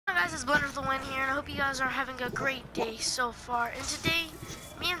guys, it's Blender the Win here, and I hope you guys are having a great day so far. And today,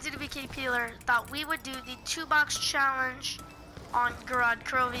 me and ZwKd Peeler thought we would do the 2-box challenge on Gorod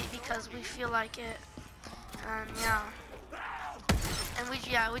Krovi because we feel like it. And yeah. And we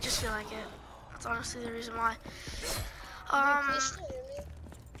just feel like it. That's honestly the reason why.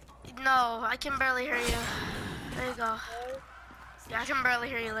 No, I can barely hear you. There you go. Yeah, I can barely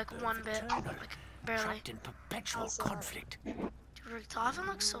hear you, like one bit. Like, barely. Trapped in perpetual conflict. Dude, Richtofen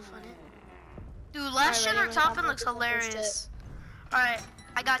looks so funny. Dude, last gen Richtofen looks hilarious. Alright,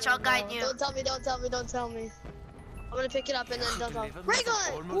 I got you, I'll guide you. Don't tell me, don't tell me, don't tell me. I'm gonna pick it up and then don't tell me. Ray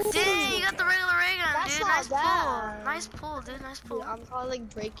gun! Dang, you got the regular ray gun, That's dude. not Nice bad. pull. Nice pull, dude. Nice pull. Dude, I'm probably like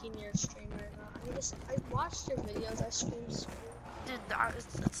breaking your stream right now. I watched your videos, I streamed. Dude,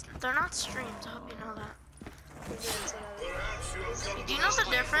 they're not streams, I hope you know that. Do you know the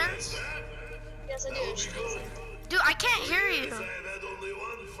difference? Yes, I do. Dude, I can't hear you. Can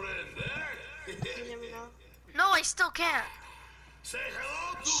you hear me now? No, I still can't. Sure,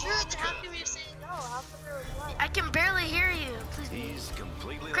 then how can we say no? How come there was one? I can barely hear you. Please. He's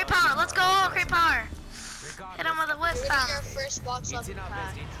completely Great power, let's go, great power. Hit him with a whip We're power. getting our first box off the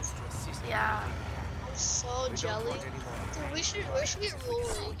pack. Yeah. I'm so jelly. Dude, we should get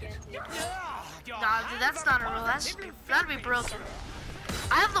rolling again. Nah, dude, that's not a rule. That'd be broken.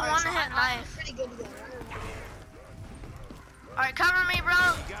 I have the one-hit knife. Pretty good to go. Alright, cover me, bro.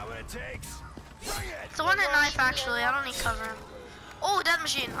 got what it takes. It's a one-hit knife, actually. I don't need covering. Oh, death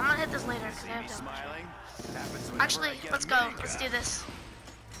machine. I'm gonna hit this later because I have death machine. Actually, let's go. Let's do this.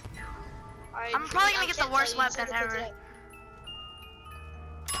 Right, I'm probably gonna get the worst weapon ever.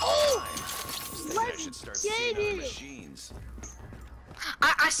 Oh! Let's get it!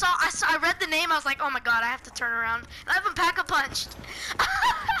 I read the name. I was like, oh my god, I have to turn around. And I haven't pack-a-punched.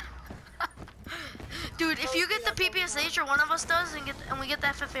 Dude, if you get the PPSH or one of us does and we get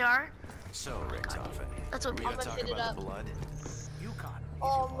that FFAR, So Richtofen, that's what I'm gonna hit it up. blood. You got me.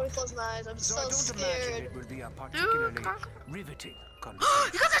 Oh, I'm gonna close my eyes. I'm so scared. It will be a particularly riveting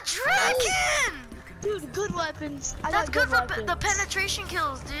conversation. you got the dragon! Dude, good weapons. That's good for the penetration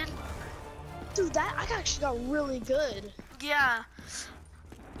kills, dude. Dude, that I actually got really good. Yeah.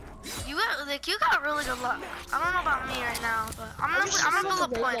 You got really good luck. I don't know about me right now, but I'm gonna build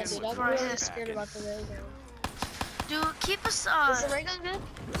up points I'm before I really hit. scared about the ray gun. Dude, keep us Is the ray gun good?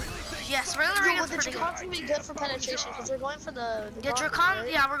 yes, regular ray Dude, gun's the pretty good. Dracon's gonna be good for penetration because we're going for the Yeah, gauntlet, Drakon,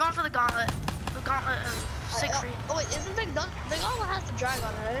 right? yeah, we're going for the gauntlet. The gauntlet of Siegfried. Oh wait, isn't the gauntlet has the drag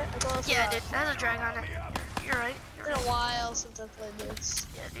on it, right? Yeah, dude, it has a drag on it. You're right. It's been a while since I played this.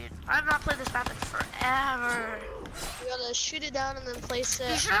 Yeah, dude. I've not played this map in forever. You gotta shoot it down and then place it.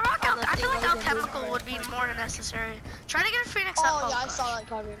 You should have rock on out. the I feel thing like other than alchemical blue would be more necessary. Try to get a Phoenix Oh up. yeah, I saw that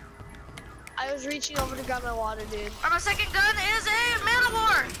coming. I was reaching over to grab my water, dude. My second gun is a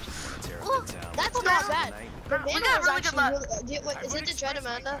Manowar. Ooh, That's ooh, not man. bad. The We mana got was really good actually luck. wait, is it the Dread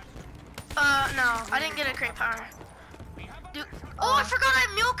Amanda? No, I didn't get a crate power. Dude, oh, I forgot I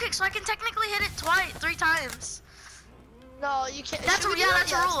have mule kick, so I can technically hit it three times. No, you can't. That's Should we yeah, do it?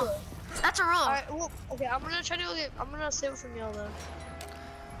 that's a rule. That's a rule. Alright, well, okay, I'm gonna try to go get. I'm gonna save it from you then.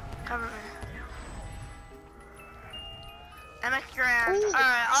 Cover me. MX Grand.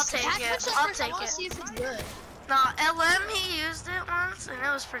 Alright, I'll take it. I'll take I wanna it. see if it's good. No, LM, he used it once, and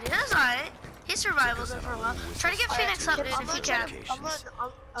it was pretty. It was alright. He survived with it for a while. Try to get Phoenix up, dude, if you can.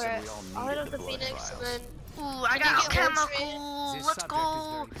 Alright, I'll hit up the Phoenix and then. Ooh, I got alchemical. Let's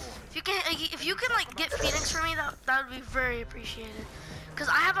go. If you can like get Phoenix for me, that would be very appreciated. Cause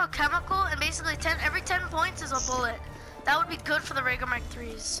I have alchemical, and basically every 10 points is a bullet. That would be good for the Rhaegar Mark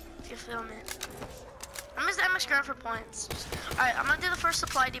 3s, if you feel me. I'm just MX Ground for points. Alright, I'm gonna do the first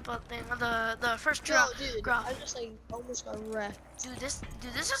supply depot thing, the first drop. Dude, I just like almost got wrecked. Dude, this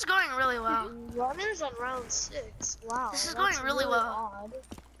is going really well. Dude, runners on round 6. Wow. This is going really well. Odd.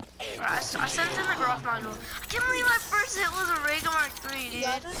 Alright, I sent in the growth module. I can't believe my first hit was a Rhaegar Mark 3, dude.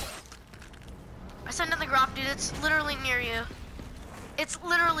 I sent in the growth, dude. It's literally near you. It's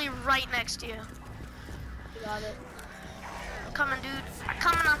literally right next to you. You got it. I'm coming, dude. I'm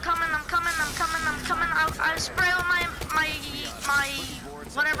coming. I spray with my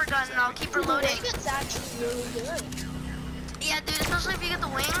whatever gun, and I'll keep reloading. It's actually really good. Yeah, dude, especially if you get the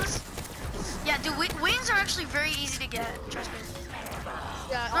wings. Yeah, dude, wings are actually very easy to get. Trust me.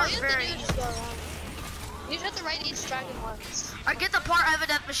 Yeah, all you have to do is just go around. You just have to ride each dragon once. I get the part. I have a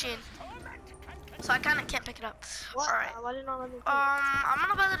death machine, so I kind of can't pick it up. What? All right. Why didn't I let me I'm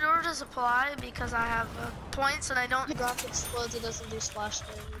gonna buy the door to supply because I have points and I don't. The graph explodes, it doesn't do splash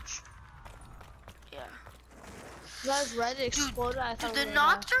damage. Yeah. When I was ready to explode, I thought Dude, the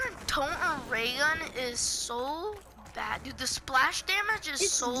Nocturne Taunt Ray Gun is so badass. bad. Dude, the splash damage is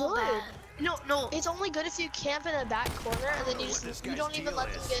It's so good. bad. No. It's only good if you camp in a back corner and then you don't even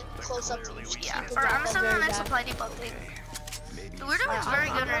let them get close up to you. Yeah, or I'm sending the next supply depot thing. The weirdo is very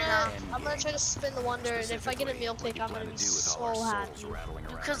good right now. I'm gonna try to spin the wonder, and if I get a meal pick, I'm gonna be so happy.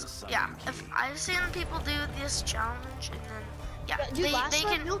 Because, yeah, if I've seen people do this challenge, and then, yeah, Dude, last they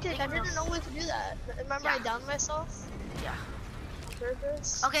time can. meal kick, I didn't know we could do that. Remember I downed myself? Yeah. On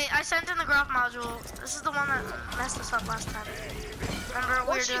purpose? Okay, I sent in the graph module. This is the one that messed us up last time. Remember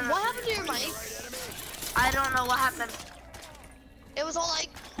we were doing What happened to your mic? I don't know what happened. It was all like...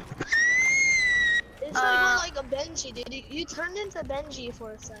 It's like a Benji, dude. You turned into Benji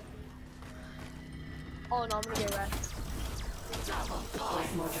for a second. Oh no, I'm gonna get wrecked.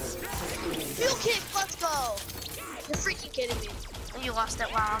 Meal kick, let's go! You're freaking kidding me. You lost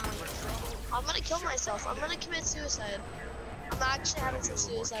it while I'm waiting. I'm gonna kill myself. I'm gonna commit suicide. I'm actually having some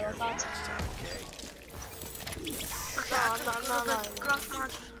suicidal thoughts. Okay, No. graph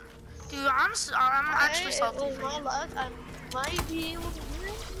module. Dude, I'm actually salty. With my luck, I might be able to do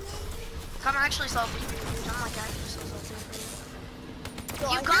it. I'm actually salty. I'm like actually so salty for you.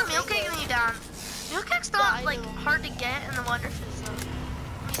 No, You got meal kick and you down. Meal kick's not like know. hard to get in the Wonder Fizz though.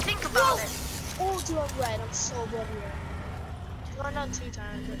 When you think about it. Oh, dude, I'm red. I'm so bloody red. Gone down 2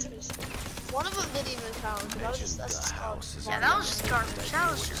 times. That's pretty sick. One of them didn't even count. That's just called. Yeah, that was just garbage. That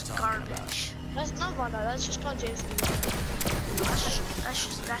was just garbage. That's not Vonda. That's just called Jason.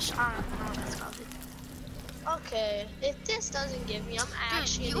 That's I don't know what that's called. Okay, if this doesn't give me, I'm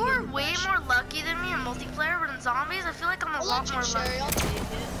actually. Dude, you are way more lucky than me in multiplayer, but in zombies, I feel like I'm a lot more lucky. I'll take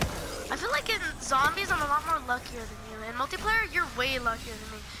it. I feel like in zombies, I'm a lot more luckier than you. In multiplayer, you're way luckier than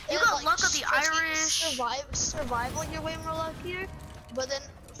me. You got like, luck of the Irish. Survival, you're way more luckier. But then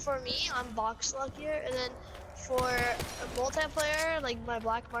for me, I'm box luckier, and then for a multiplayer, like my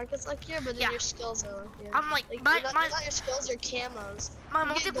black market's luckier, but then your skills are luckier. I'm like not your skills, your camos. My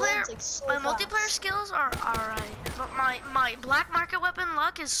multiplayer, multiplayer skills are alright, but my black market weapon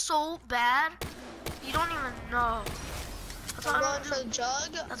luck is so bad, you don't even know. That's why I'm going for the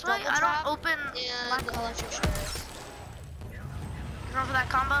jug. That's why I don't open and electric shard. You going for that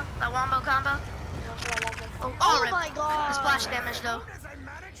combo, that wombo combo? Oh my god! The splash damage though.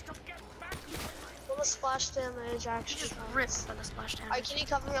 The splash damage actually. Just ripped by the splash damage. Alright, can you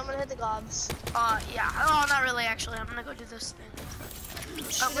cover me? I'm gonna hit the gobs. Yeah. Oh, not really actually. I'm gonna go do this thing.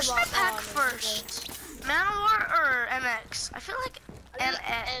 Which should I pack first? Manowar or MX? I feel like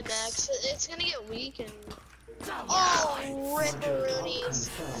MX. MX. It's gonna get weak and. Oh, ripperoonies.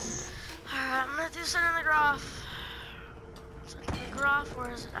 Alright, I'm gonna do send in the graph. Send in the graph.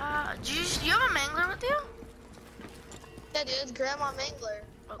 Where is it? Do you have a mangler with you? Yeah, dude, it's Grandma Mangler.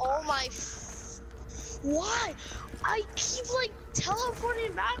 Oh my. Why? I keep like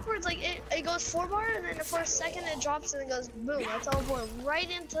teleporting backwards. Like it goes 4 bar and then for a second it drops and it goes boom. I teleport right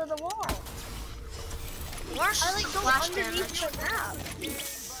into the wall. I like go underneath the map.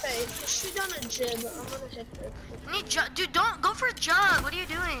 Okay, shoot down a jib. I'm gonna hit it. Dude, don't go for a jug. What are you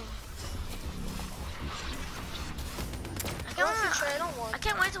doing? I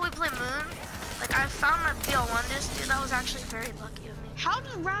can't wait till we play Moon. Like I found my BL1 disc, dude. That was actually very lucky of me. How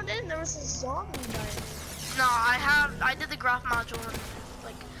did round end? There was a zombie dying. No, I did the graph module. And,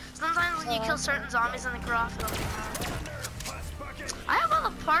 like sometimes when you kill certain zombies in the graph, it'll be hard. I have all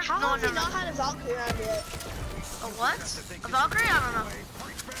the parts. How have you not had a Valkyrie round yet? A what? A Valkyrie? I don't know.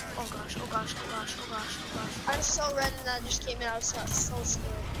 Oh gosh, oh gosh, oh gosh, oh gosh, oh gosh. I'm so red and that just came in. I was so scared.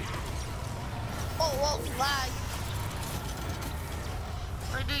 Oh, whoa, lag.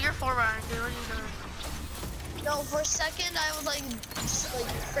 Like, dude, you're 4-running, dude. What are you doing? No, for a second I was like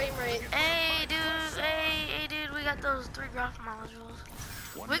frame rate. Hey, dude, we got those 3 graph modules.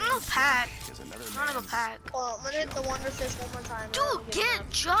 We can go pack. I wanna go pack. Well, I'm gonna hit the Wonder Fist one more time. Dude, get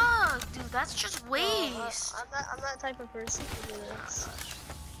jug, dude. That's just waste. I'm that type of person to do this.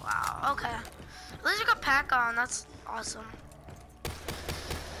 Wow. Okay. At least you got pack on. That's awesome.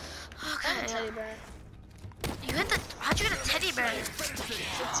 Okay. And a teddy bear. You hit the. How'd you get a teddy bear?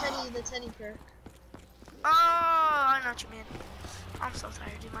 The teddy bear. Oh, I know what you mean. I'm so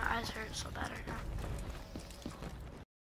tired, dude. My eyes hurt so bad right now.